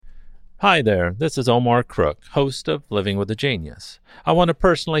Hi there, this is Omar Crook, host of Living with a Genius. I want to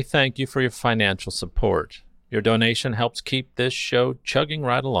personally thank you for your financial support. Your donation helps keep this show chugging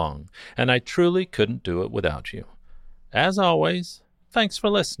right along, and I truly couldn't do it without you. As always, thanks for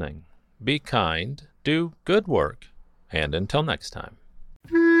listening. Be kind, do good work, and until next time.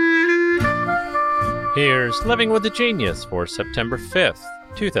 Here's Living with a Genius for September 5th,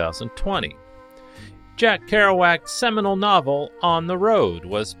 2020. Jack Kerouac's seminal novel, On the Road,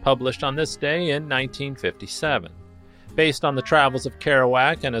 was published on this day in 1957. Based on the travels of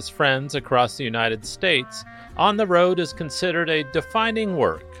Kerouac and his friends across the United States, On the Road is considered a defining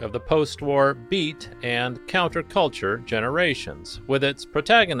work of the post-war beat and counterculture generations, with its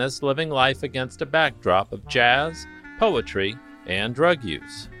protagonists living life against a backdrop of jazz, poetry, and drug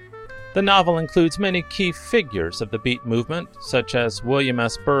use. The novel includes many key figures of the beat movement, such as William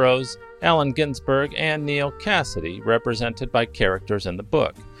S. Burroughs, Allen Ginsberg, and Neal Cassady, represented by characters in the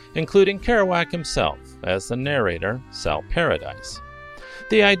book, including Kerouac himself as the narrator, Sal Paradise.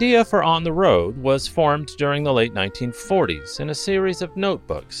 The idea for On the Road was formed during the late 1940s in a series of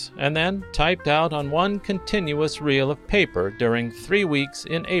notebooks, and then typed out on one continuous reel of paper during 3 weeks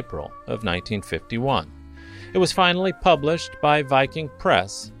in April of 1951. It was finally published by Viking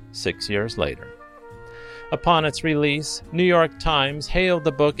Press 6 years later. Upon its release, New York Times hailed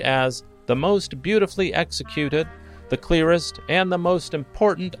the book as the most beautifully executed, the clearest, and the most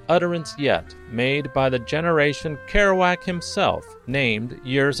important utterance yet made by the generation Kerouac himself named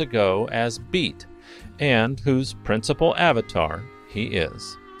years ago as Beat, and whose principal avatar he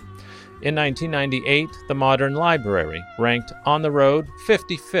is. In 1998, the Modern Library ranked On the Road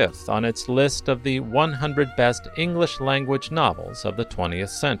 55th on its list of the 100 best English-language novels of the 20th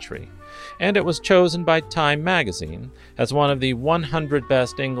century, and it was chosen by Time magazine as one of the 100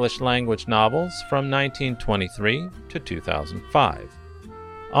 best English-language novels from 1923 to 2005.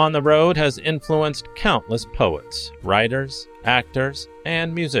 On the Road has influenced countless poets, writers, actors,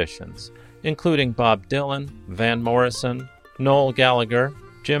 and musicians, including Bob Dylan, Van Morrison, Noel Gallagher,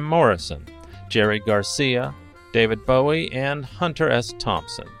 Jim Morrison, Jerry Garcia, David Bowie, and Hunter S.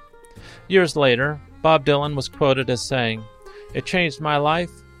 Thompson. Years later, Bob Dylan was quoted as saying, "It changed my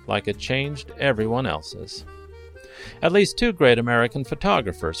life like it changed everyone else's." At least two great American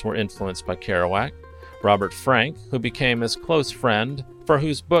photographers were influenced by Kerouac: Robert Frank, who became his close friend, for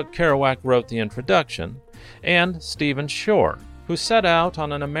whose book Kerouac wrote the introduction, and Stephen Shore, who set out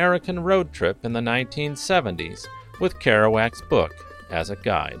on an American road trip in the 1970s with Kerouac's book as a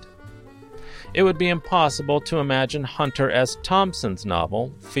guide. It would be impossible to imagine Hunter S. Thompson's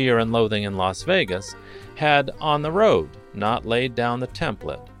novel, Fear and Loathing in Las Vegas, had On the Road not laid down the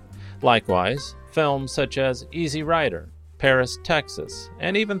template. Likewise, films such as Easy Rider, Paris, Texas,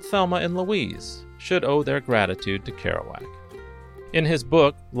 and even Thelma and Louise should owe their gratitude to Kerouac. In his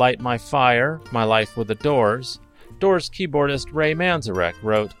book, Light My Fire, My Life with the Doors, Doors keyboardist Ray Manzarek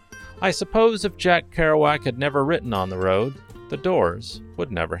wrote, "I suppose if Jack Kerouac had never written On the Road, the Doors would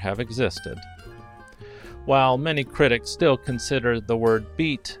never have existed." While many critics still consider the word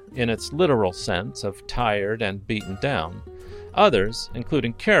beat in its literal sense of tired and beaten down, others,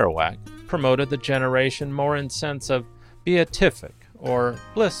 including Kerouac, promoted the generation more in sense of beatific or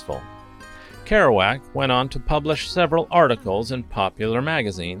blissful. Kerouac went on to publish several articles in popular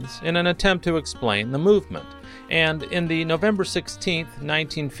magazines in an attempt to explain the movement, and in the November 16,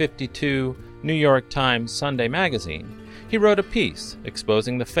 1952 New York Times Sunday magazine, he wrote a piece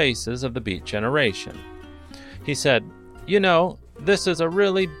exposing the faces of the beat generation. He said, "You know, this is a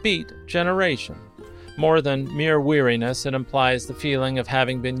really beat generation. More than mere weariness, it implies the feeling of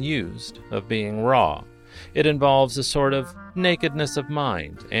having been used, of being raw. It involves a sort of nakedness of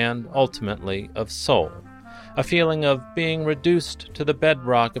mind and, ultimately, of soul, a feeling of being reduced to the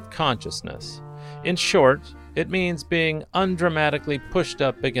bedrock of consciousness. In short, it means being undramatically pushed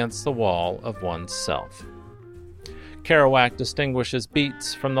up against the wall of one's self." Kerouac distinguishes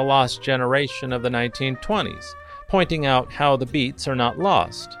beats from the lost generation of the 1920s, pointing out how the beats are not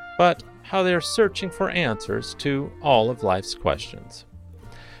lost, but how they are searching for answers to all of life's questions.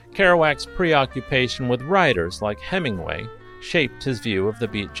 Kerouac's preoccupation with writers like Hemingway shaped his view of the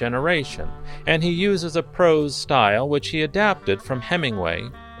beat generation, and he uses a prose style which he adapted from Hemingway,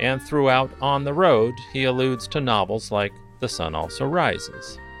 and throughout On the Road he alludes to novels like The Sun Also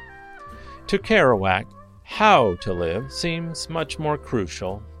Rises. To Kerouac, how to live seems much more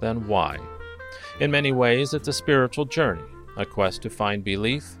crucial than why. In many ways, it's a spiritual journey, a quest to find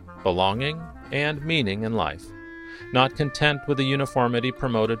belief, belonging, and meaning in life. Not content with the uniformity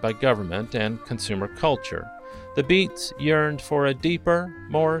promoted by government and consumer culture, the Beats yearned for a deeper,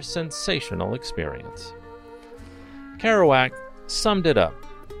 more sensational experience. Kerouac summed it up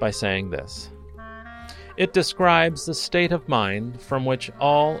by saying this: "It describes the state of mind from which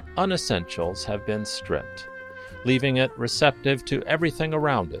all unessentials have been stripped, leaving it receptive to everything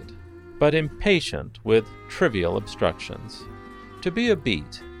around it, but impatient with trivial obstructions. To be a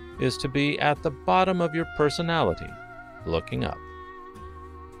beat is to be at the bottom of your personality, looking up."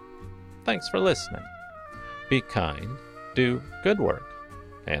 Thanks for listening. Be kind, do good work,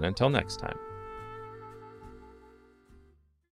 and until next time.